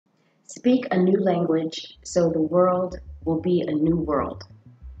Speak a new language so the world will be a new world.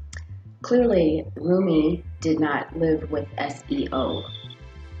 Clearly, Rumi did not live with SEO.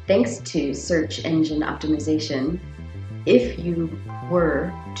 Thanks to search engine optimization, if you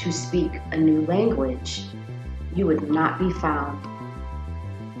were to speak a new language, you would not be found.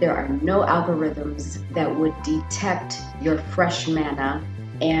 There are no algorithms that would detect your fresh manna,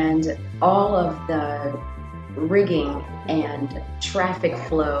 and all of the rigging and traffic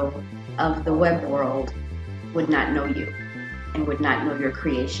flow of the web world would not know you and would not know your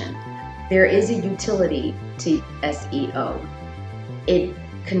creation. There is a utility to SEO. It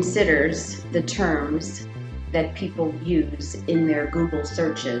considers the terms that people use in their Google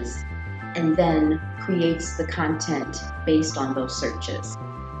searches and then creates the content based on those searches.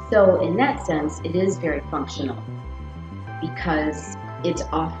 So in that sense, it is very functional because it's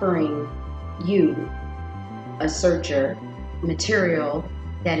offering you, a searcher, material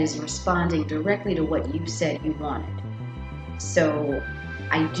that is responding directly to what you said you wanted. So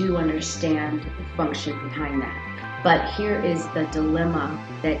I do understand the function behind that. But here is the dilemma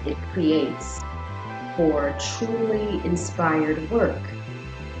that it creates for truly inspired work.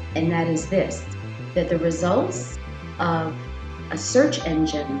 And that is this, that the results of a search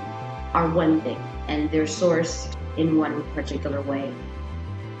engine are one thing, and they're sourced in one particular way.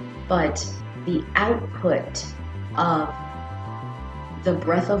 But the output of the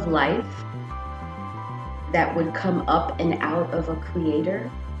breath of life that would come up and out of a creator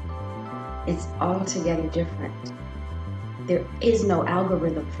is altogether different. There is no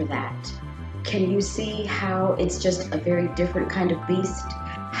algorithm for that. Can you see how it's just a very different kind of beast?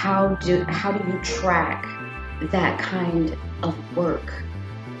 How do you track that kind of work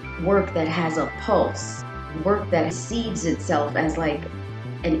that has a pulse, work that seeds itself as like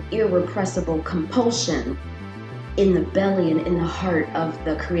an irrepressible compulsion in the belly and in the heart of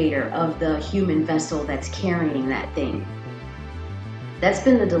the creator, of the human vessel that's carrying that thing? That's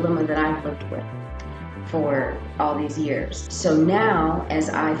been the dilemma that I've lived with for all these years. So now, as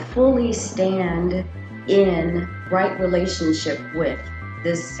I fully stand in right relationship with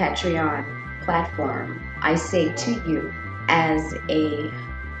this Patreon platform, I say to you, as a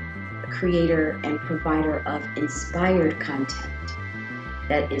creator and provider of inspired content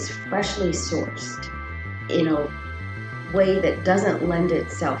that is freshly sourced in a way that doesn't lend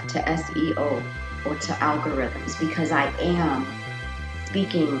itself to SEO or to algorithms, because I am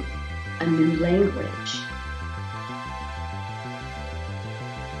speaking a new language.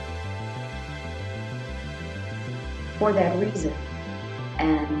 For that reason,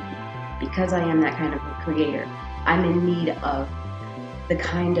 and because I am that kind of a creator, I'm in need of the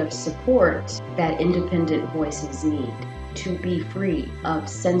kind of support that independent voices need to be free of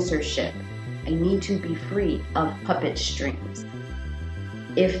censorship. I need to be free of puppet strings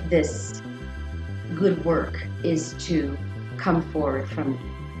if this good work is to come forward from me.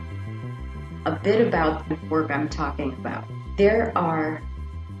 A bit about the work I'm talking about. There are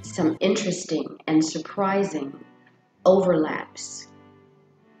some interesting and surprising overlaps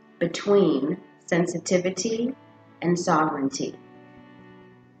between sensitivity and sovereignty,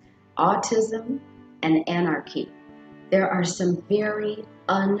 autism and anarchy. There are some very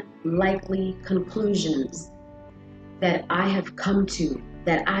unlikely conclusions that I have come to,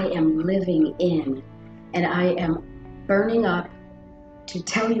 that I am living in, and I am burning up to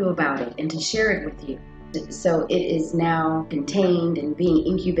tell you about it and to share it with you. So it is now contained and being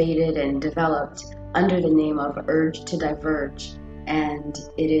incubated and developed under the name of Urge to Diverge, and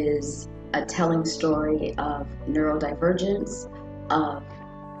it is a telling story of neurodivergence, of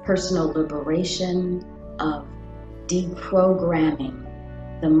personal liberation, of deprogramming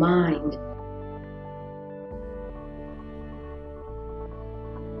the mind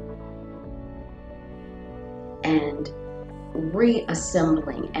and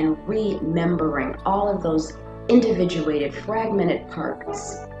reassembling and remembering all of those individuated, fragmented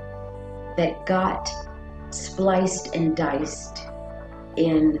parts that got spliced and diced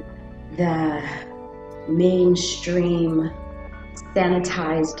in the mainstream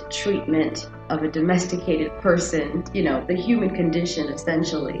sanitized treatment of a domesticated person, you know, the human condition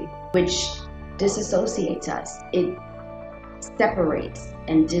essentially, which disassociates us. It separates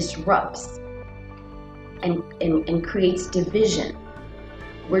and disrupts and creates division.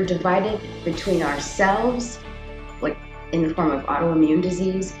 We're divided between ourselves, like in the form of autoimmune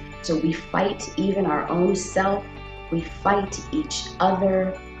disease. So we fight even our own self. We fight each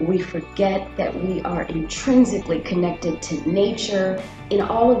other. We forget that we are intrinsically connected to nature. In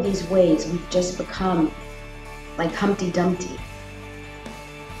all of these ways, we've just become like Humpty Dumpty.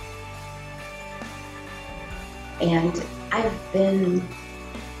 And I've been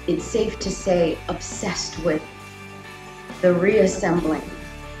it's safe to say, obsessed with the reassembling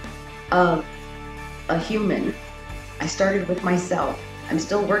of a human. I started with myself. I'm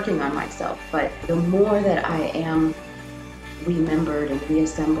still working on myself, but the more that I am remembered and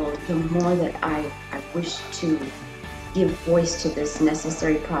reassembled, the more that I wish to give voice to this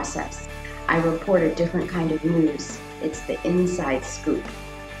necessary process. I report a different kind of news. It's the inside scoop.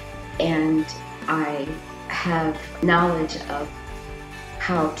 And I have knowledge of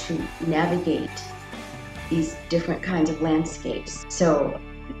how to navigate these different kinds of landscapes. So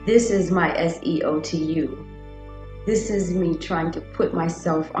this is my SEO to you. This is me trying to put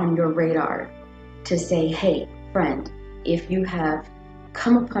myself on your radar to say, hey, friend, if you have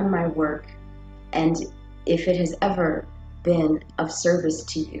come upon my work and if it has ever been of service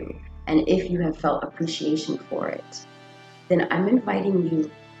to you, and if you have felt appreciation for it, then I'm inviting you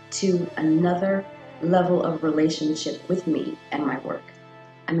to another level of relationship with me and my work.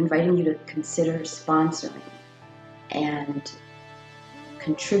 I'm inviting you to consider sponsoring and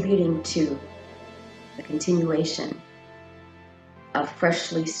contributing to the continuation of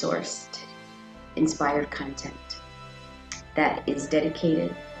freshly sourced, inspired content that is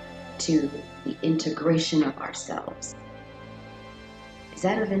dedicated to the integration of ourselves. Is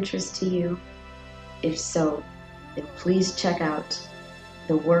that of interest to you? If so, then please check out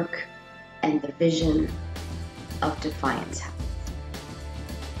the work and the vision of Defiance House.